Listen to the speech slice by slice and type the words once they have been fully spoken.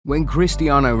When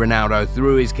Cristiano Ronaldo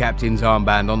threw his captain's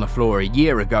armband on the floor a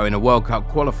year ago in a World Cup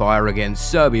qualifier against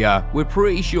Serbia, we're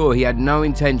pretty sure he had no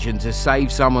intention to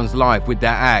save someone's life with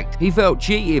that act. He felt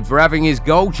cheated for having his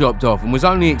goal chopped off and was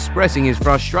only expressing his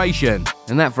frustration.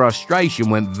 And that frustration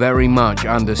went very much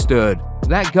understood.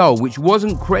 That goal, which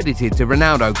wasn't credited to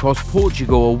Ronaldo, cost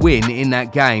Portugal a win in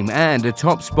that game and a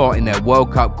top spot in their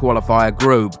World Cup qualifier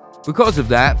group. Because of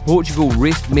that, Portugal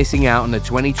risked missing out on the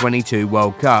 2022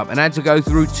 World Cup and had to go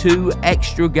through 2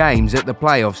 extra games at the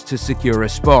playoffs to secure a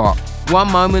spot.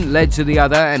 One moment led to the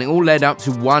other, and it all led up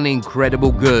to one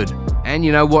incredible good. And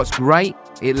you know what's great?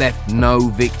 It left no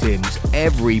victims.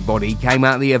 Everybody came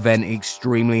out of the event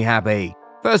extremely happy.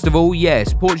 First of all,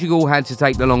 yes, Portugal had to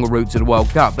take the longer route to the World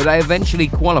Cup, but they eventually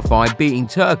qualified, beating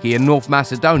Turkey and North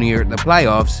Macedonia at the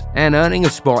playoffs and earning a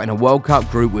spot in a World Cup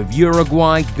group with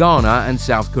Uruguay, Ghana and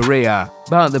South Korea.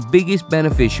 But the biggest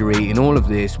beneficiary in all of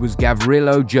this was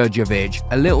Gavrilo Djurdjevic,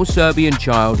 a little Serbian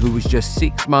child who was just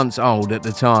 6 months old at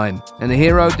the time. And the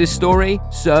hero of this story?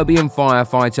 Serbian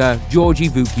firefighter Đorđe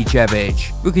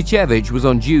Vukicevic. Vukicevic was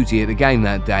on duty at the game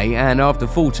that day, and after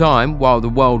full time, while the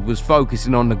world was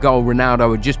focusing on the goal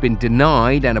Ronaldo had just been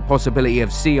denied and a possibility of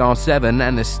CR7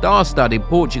 and the star-studded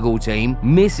Portugal team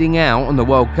missing out on the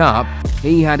World Cup,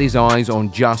 he had his eyes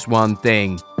on just one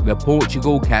thing: the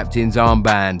Portugal captain's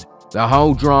armband. The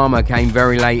whole drama came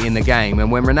very late in the game,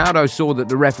 and when Ronaldo saw that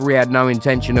the referee had no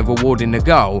intention of awarding the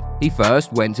goal, he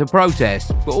first went to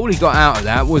protest, but all he got out of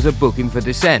that was a booking for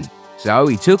dissent. So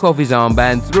he took off his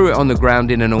armband, threw it on the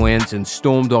ground in annoyance and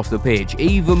stormed off the pitch,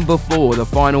 even before the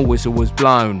final whistle was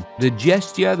blown. The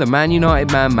gesture the Man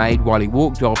United man made while he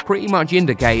walked off pretty much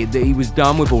indicated that he was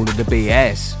done with all of the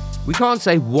BS. We can't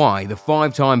say why the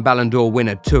 5-time Ballon d'Or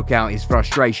winner took out his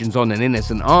frustrations on an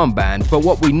innocent armband, but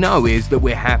what we know is that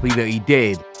we're happy that he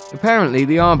did. Apparently,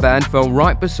 the armband fell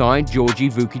right beside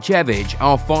Đorđe Vukicevic,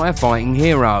 our firefighting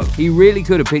hero. He really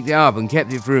could have picked it up and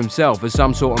kept it for himself as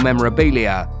some sort of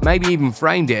memorabilia, maybe even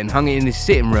framed it and hung it in his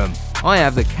sitting room. I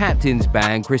have the captain's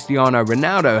band Cristiano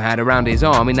Ronaldo had around his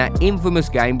arm in that infamous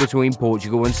game between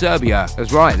Portugal and Serbia.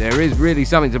 That's right, there is really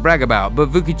something to brag about,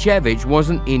 but Vukicevic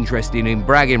wasn't interested in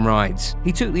bragging rights.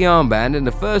 He took the armband and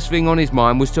the first thing on his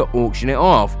mind was to auction it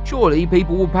off. Surely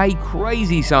people will pay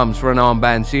crazy sums for an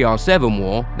armband CR7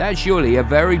 wore. That's surely a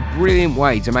very brilliant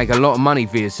way to make a lot of money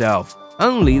for yourself.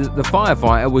 Only that the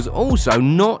firefighter was also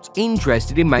not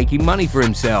interested in making money for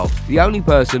himself. The only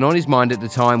person on his mind at the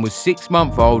time was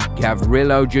 6-month-old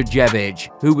Gavrilo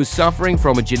Djurdjevic, who was suffering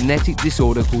from a genetic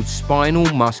disorder called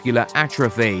spinal muscular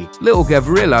atrophy. Little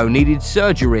Gavrilo needed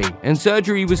surgery, and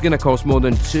surgery was going to cost more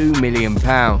than £2 million.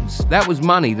 That was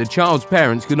money the child's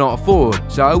parents could not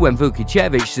afford. So when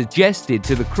Vukicevic suggested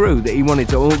to the crew that he wanted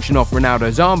to auction off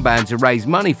Ronaldo's armband to raise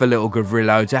money for little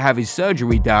Gavrilo to have his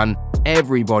surgery done,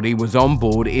 everybody was on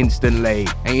board instantly.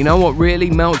 And you know what really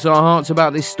melts our hearts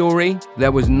about this story?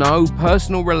 There was no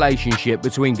personal relationship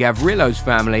between Gavrilo's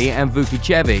family and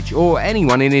Vukicevic or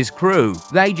anyone in his crew.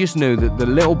 They just knew that the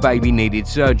little baby needed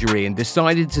surgery and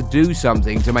decided to do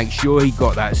something to make sure he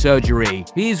got that surgery.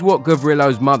 Here's what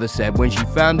Gavrilo's mother said when she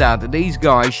found out that these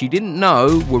guys she didn't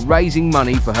know were raising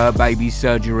money for her baby's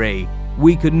surgery.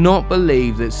 "We could not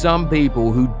believe that some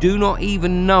people who do not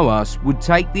even know us would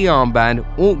take the armband,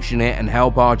 auction it and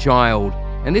help our child."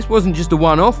 And this wasn't just a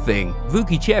one-off thing.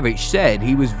 Vukicevic said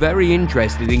he was very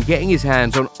interested in getting his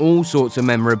hands on all sorts of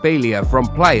memorabilia from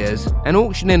players and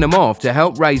auctioning them off to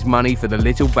help raise money for the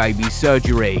little baby's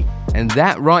surgery. And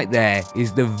that right there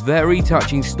is the very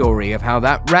touching story of how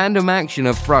that random action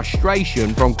of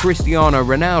frustration from Cristiano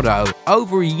Ronaldo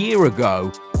over a year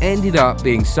ago ended up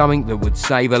being something that would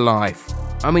save a life.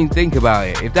 I mean, think about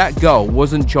it. If that goal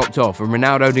wasn't chopped off and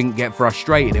Ronaldo didn't get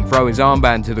frustrated and throw his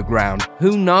armband to the ground,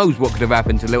 who knows what could have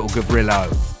happened to little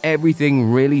Gavrilo?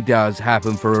 Everything really does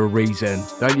happen for a reason,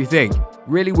 don't you think?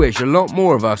 Really wish a lot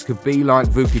more of us could be like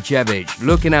Vukicevic,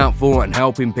 looking out for and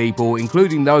helping people,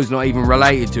 including those not even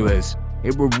related to us.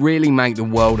 It would really make the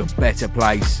world a better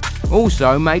place.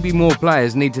 Also, maybe more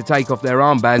players need to take off their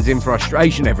armbands in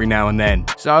frustration every now and then.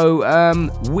 So,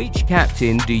 which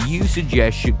captain do you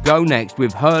suggest should go next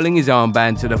with hurling his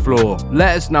armband to the floor?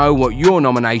 Let us know what your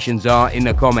nominations are in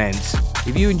the comments.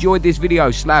 If you enjoyed this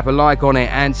video, slap a like on it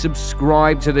and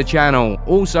subscribe to the channel.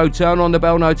 Also, turn on the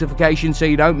bell notification so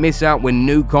you don't miss out when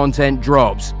new content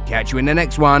drops. Catch you in the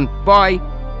next one. Bye!